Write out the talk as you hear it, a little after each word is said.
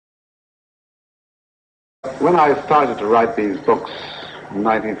When I started to write these books in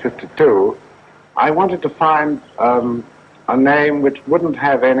 1952, I wanted to find a name which wouldn't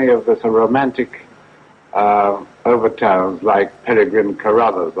have any of this romantic overtones like Peregrine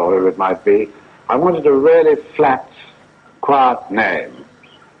Carruthers or whoever it might be. I wanted a really flat, quiet name.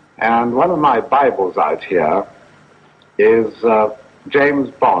 And one of my Bibles out here is James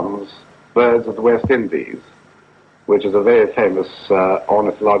Bond's Birds of the West Indies, which is a very famous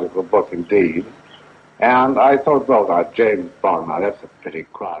ornithological book indeed. And I thought, well, that James Bond, now that's a pretty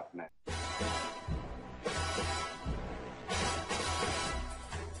quiet name.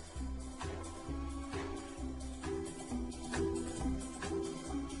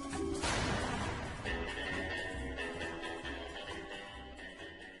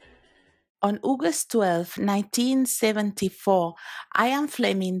 On August 12, 1974, Ian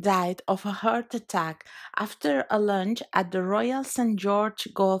Fleming died of a heart attack after a lunch at the Royal St. George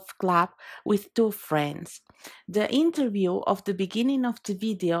Golf Club with two friends. The interview of the beginning of the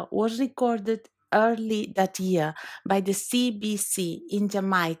video was recorded early that year by the CBC in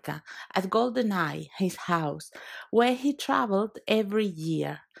Jamaica at GoldenEye, his house, where he traveled every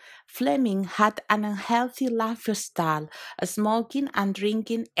year. Fleming had an unhealthy lifestyle, smoking and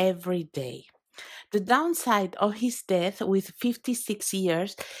drinking every day. The downside of his death with 56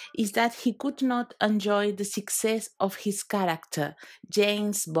 years is that he could not enjoy the success of his character,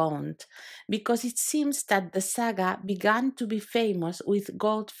 James Bond, because it seems that the saga began to be famous with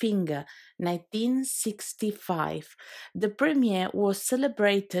Goldfinger, 1965. The premiere was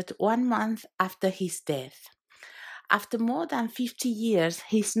celebrated 1 month after his death. After more than 50 years,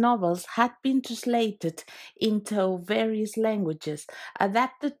 his novels had been translated into various languages,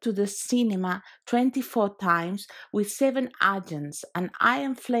 adapted to the cinema 24 times with 7 agents, and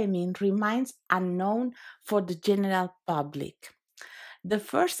Ian Fleming remains unknown for the general public. The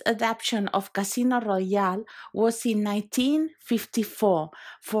first adaptation of Casino Royale was in 1954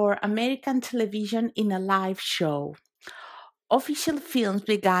 for American television in a live show. Official films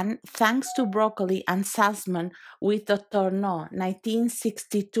began thanks to Broccoli and Salzman with Dr. No,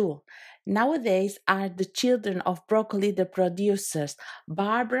 1962. Nowadays are the children of Broccoli the producers,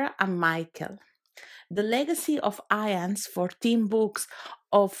 Barbara and Michael. The legacy of Ian's 14 books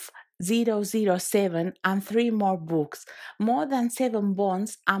of 007 and 3 more books, more than 7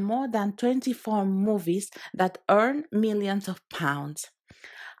 bonds and more than 24 movies that earn millions of pounds.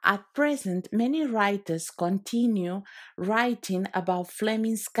 At present, many writers continue writing about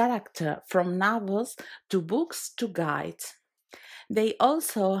Fleming's character, from novels to books to guides. There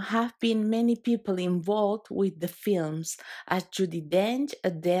also have been many people involved with the films, as Judi Dench,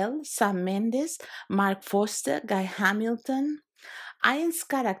 Adele, Sam Mendes, Mark Foster, Guy Hamilton. Ian's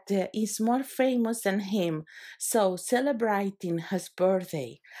character is more famous than him, so celebrating his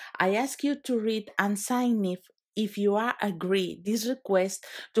birthday, I ask you to read and sign if you are agree this request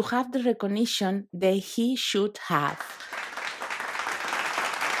to have the recognition that he should have.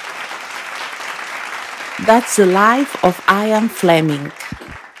 That's the life of Ian Fleming.